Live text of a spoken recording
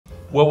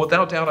Well,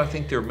 without doubt, I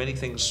think there are many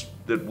things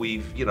that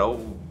we've,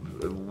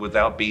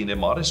 without being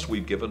immodest,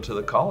 we've given to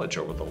the college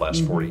over the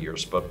last 40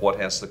 years. But what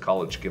has the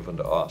college given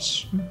to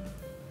us?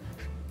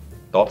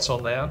 Thoughts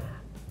on that?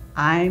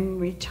 I'm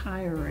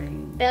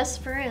retiring.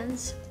 Best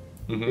friends.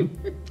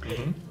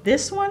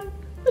 This one?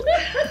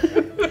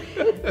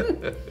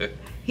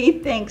 He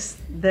thinks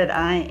that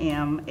I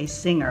am a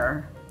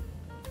singer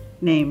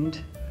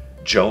named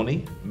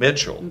Joni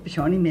Mitchell.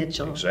 Joni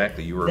Mitchell.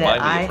 Exactly. You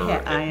remind me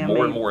of her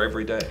more and more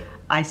every day.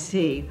 I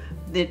see.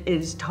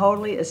 It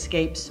totally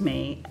escapes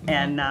me,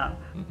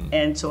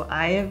 and so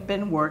I have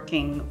been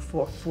working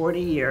for 40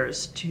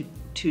 years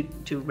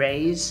to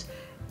raise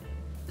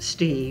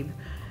Steve,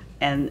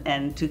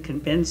 and to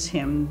convince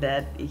him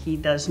that he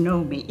does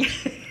know me.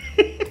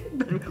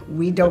 But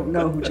we don't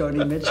know who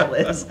Joni Mitchell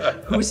is.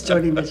 Who's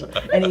Joni Mitchell?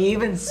 And he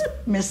even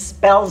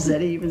misspells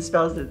it. He even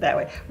spells it that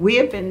way. We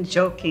have been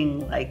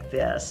joking like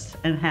this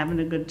and having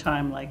a good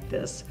time like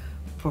this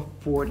for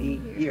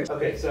 40 years.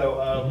 Okay,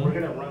 so we're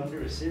going to run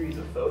through a series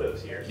of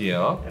photos here.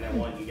 Yeah. And I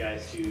want you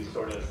guys to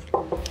sort of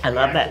I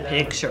love that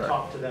react to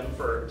them,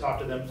 picture.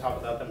 talk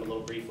about them a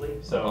little briefly.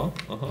 So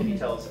can you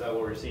tell us about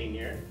what we're seeing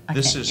here?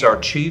 This is our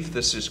chief.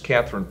 This is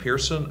Catherine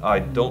Pearson. I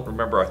don't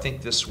remember. I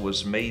think this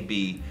was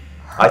maybe...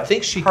 I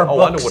think she, her I know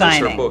what is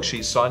signing. her book.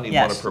 She's signing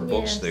one of her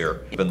books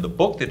there. And the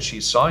book that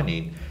she's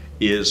signing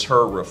is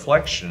her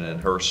reflection and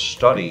her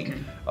study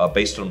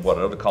based on what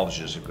other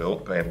colleges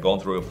have gone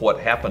through of what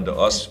happened to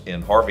us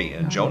in Harvey.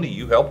 And Joni,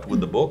 you helped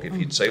with the book, if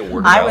you'd say a word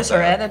about that. I was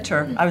her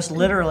editor. I was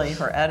literally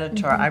her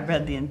editor. I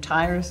read the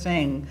entire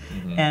thing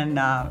and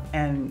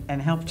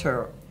helped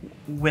her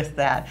with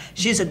that.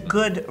 She's a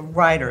good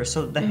writer,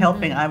 so the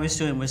helping I was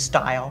doing was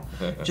style.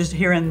 Just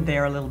here and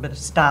there, a little bit of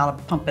style,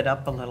 pump it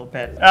up a little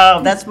bit.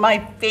 Oh, that's my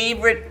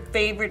favorite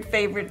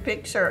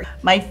picture.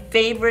 My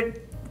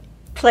favorite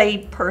play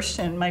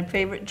person, my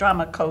favorite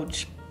drama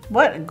coach.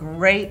 What a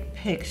great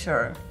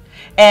picture.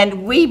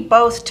 And we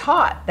both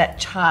taught that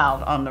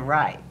child on the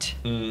right.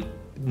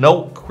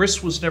 No,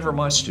 Chris was never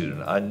my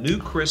student. I knew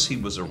Chris, he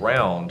was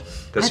around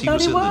because he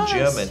was in the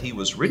gym and he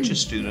was Rich's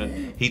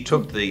student. He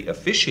took the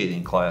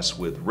officiating class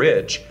with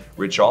Rich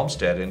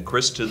Olmsted, and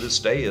Chris to this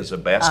day is a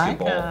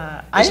basketball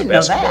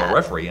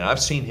referee. And I've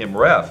seen him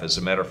ref, as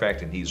a matter of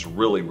fact, and he's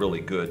really,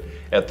 really good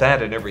at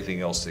that and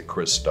everything else that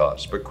Chris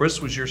does. But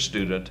Chris was your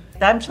student.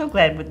 I'm so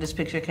glad when this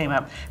picture came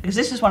up, because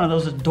this is one of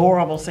those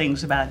adorable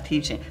things about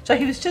teaching. So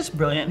he was just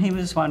brilliant, he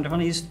was wonderful,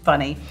 he's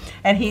funny.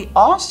 And he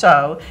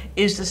also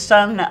is the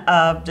son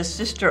of the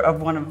sister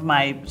of one of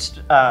my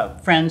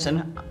friends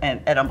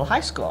at Humble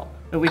High School.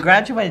 We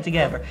graduated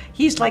together.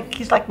 He's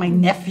like my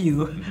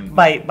nephew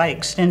by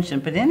extension.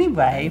 But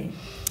anyway,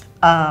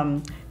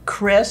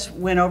 Chris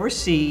went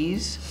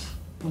overseas,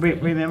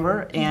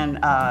 remember,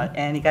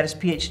 and he got his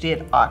PhD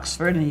at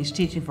Oxford, and he's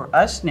teaching for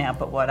us now.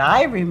 But what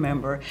I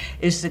remember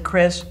is the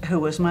Chris who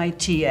was my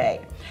TA.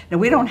 Now,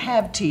 we don't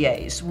have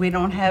TAs. We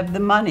don't have the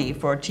money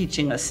for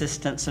teaching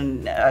assistants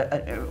and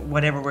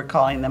whatever we're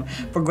calling them,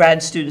 for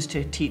grad students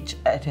to teach,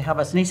 to help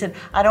us. And he said,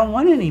 I don't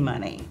want any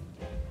money.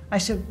 I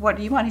said, what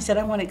do you want? He said,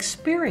 I want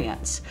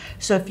experience.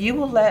 So if you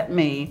will let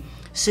me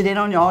sit in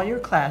on all your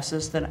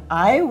classes, then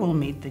I will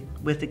meet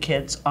with the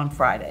kids on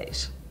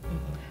Fridays.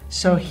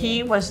 So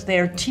he was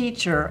their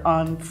teacher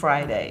on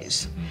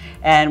Fridays,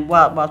 and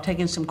while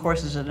taking some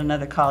courses at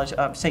another college,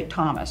 St.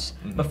 Thomas,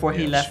 before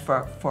he left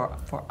for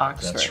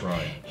Oxford. That's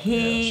right.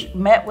 He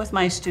met with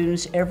my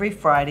students every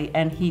Friday,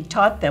 and he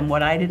taught them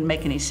what I didn't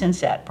make any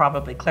sense at,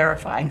 probably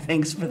clarifying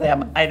things for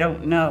them. I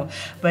don't know,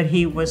 but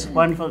he was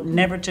wonderful.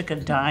 Never took a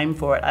dime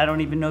for it. I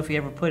don't even know if he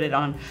ever put it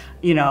on,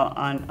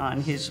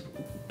 on his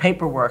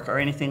paperwork or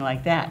anything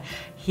like that.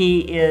 He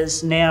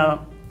is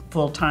now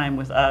full-time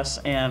with us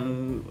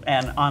and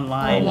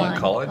online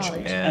college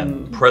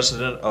and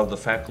president of the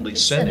faculty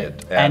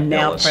senate at and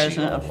now LSC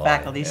president of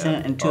faculty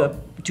senate and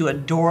two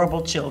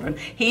adorable children.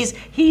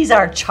 He's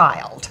our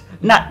child,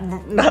 not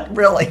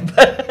really,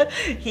 but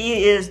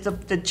he is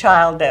the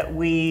child that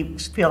we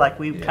feel like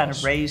we've kind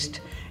of raised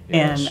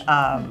and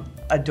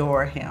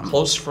adore him.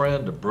 Close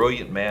friend, a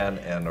brilliant man,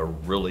 and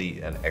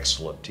an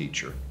excellent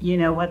teacher. You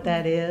know what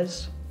that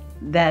is?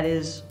 That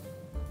is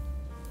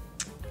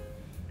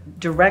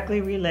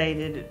directly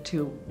related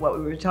to what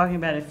we were talking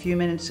about a few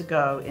minutes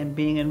ago in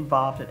being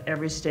involved at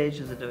every stage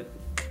of the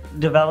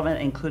development,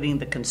 including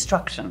the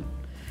construction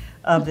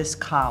of this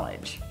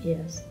college.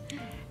 Yes.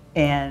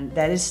 And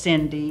that is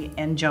Cindy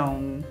and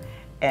Joan,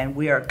 and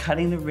we are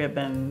cutting the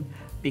ribbon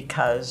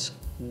because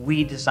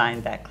we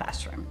designed that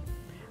classroom.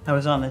 I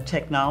was on the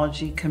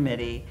technology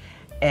committee,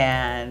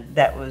 and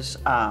that was,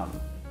 I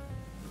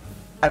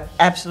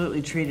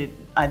absolutely treated,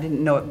 I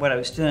didn't know what I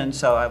was doing,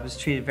 so I was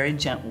treated very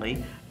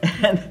gently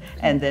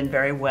and then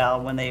very well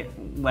when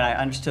I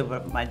understood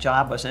what my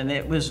job was. And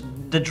it was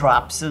the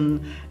drops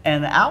and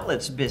the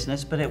outlets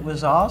business, but it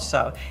was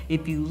also,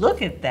 if you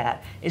look at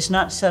that, it's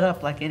not set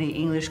up like any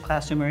English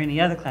classroom or any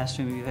other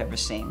classroom you've ever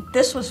seen.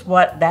 This was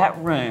what that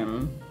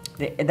room,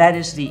 that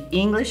is the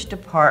English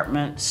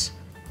department's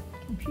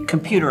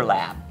computer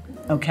lab.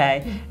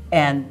 Okay,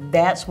 and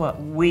that's what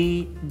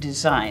we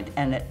designed.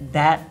 And at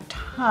that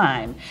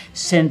time,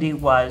 Cindy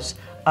was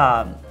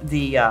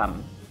the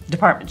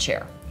department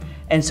chair,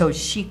 and so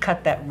she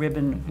cut that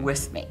ribbon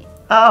with me.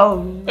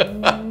 Oh no!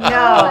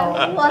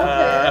 I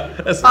love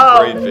it. That's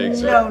a great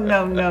picture. No,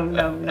 no, no,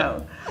 no,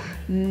 no,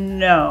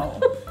 no,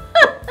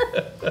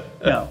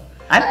 no.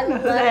 I don't know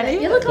who love that it.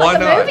 is. You look Why like a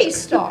not? movie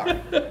star.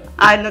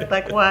 I look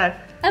like what?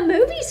 A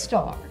movie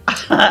star.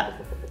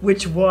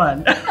 Which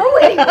one? Oh,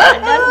 anyone,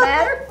 doesn't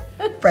matter.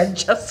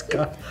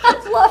 Francesca.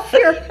 I love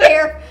your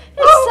hair.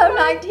 It's so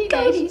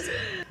 1980s.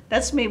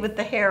 That's me with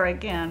the hair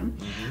again.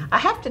 I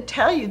have to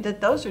tell you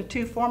that those are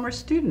two former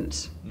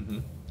students.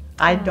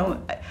 I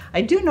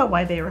do know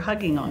why they were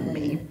hugging on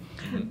me.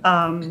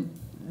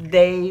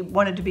 They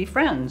wanted to be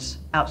friends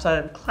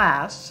outside of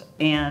class,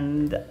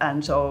 and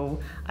so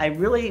I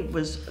really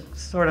was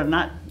sort of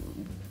not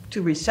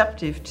too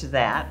receptive to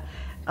that,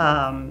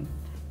 and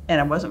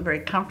I wasn't very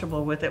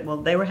comfortable with it. Well,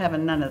 they were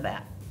having none of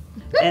that,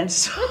 and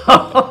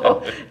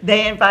so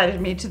they invited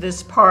me to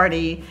this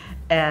party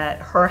at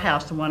her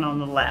house, the one on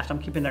the left. I'm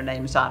keeping their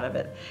names out of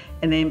it.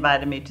 And they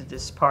invited me to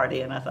this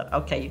party, and I thought,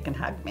 okay, you can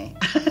hug me.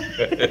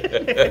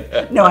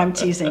 No, I'm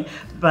teasing.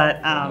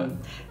 But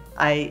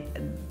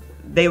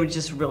they were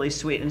just really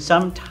sweet. And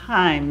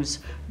sometimes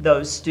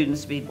those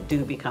students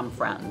do become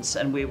friends,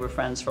 and we were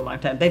friends for a long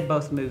time. They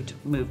both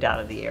moved out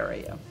of the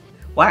area.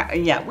 Why?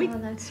 Yeah, Oh,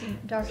 that's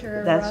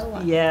Dr. That's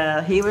Aroa.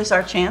 yeah. He was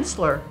our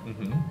chancellor.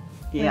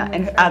 Yeah, When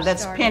we and first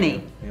that's started.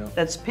 Penny. Yeah.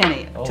 That's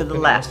Penny Oh, to the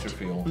Penny left.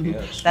 Westerfield,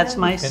 yes. That's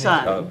my Penny,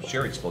 son.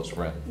 Sherry's close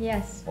friend.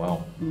 Yes.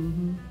 Wow.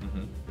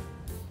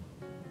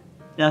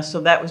 Yeah,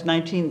 so that was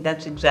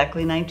that's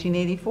exactly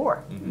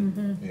 1984.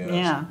 Yes.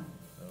 Yeah.